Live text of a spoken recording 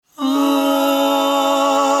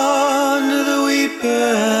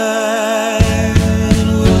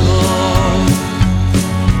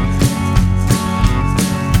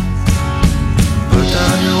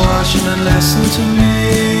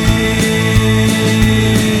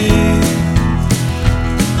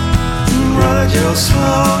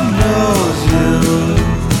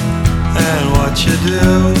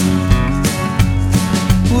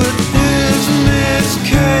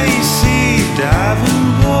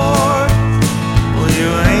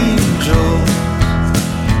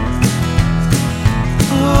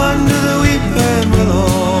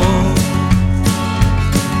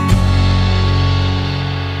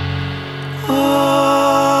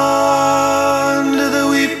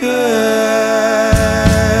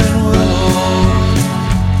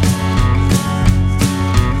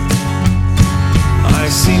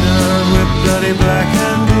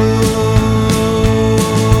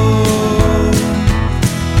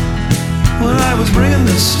was bringing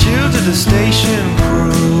the stew to the station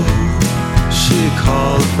crew. She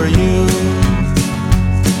called for you.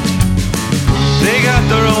 They got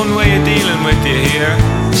their own way of dealing with you here.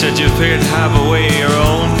 Said you appeared to have a way of your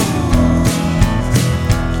own.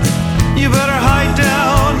 You better hide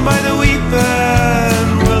down by the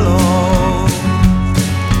weeping willow.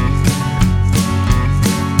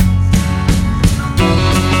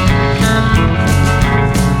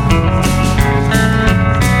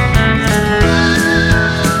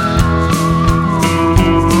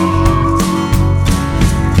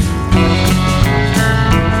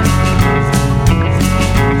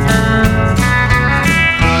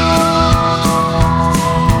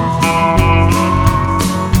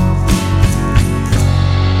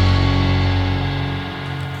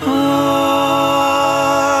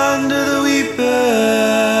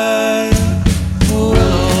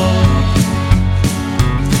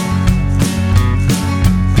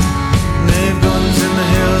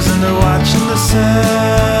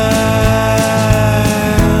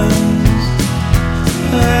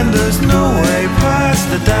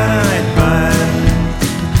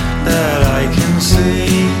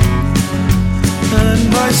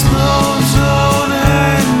 Snow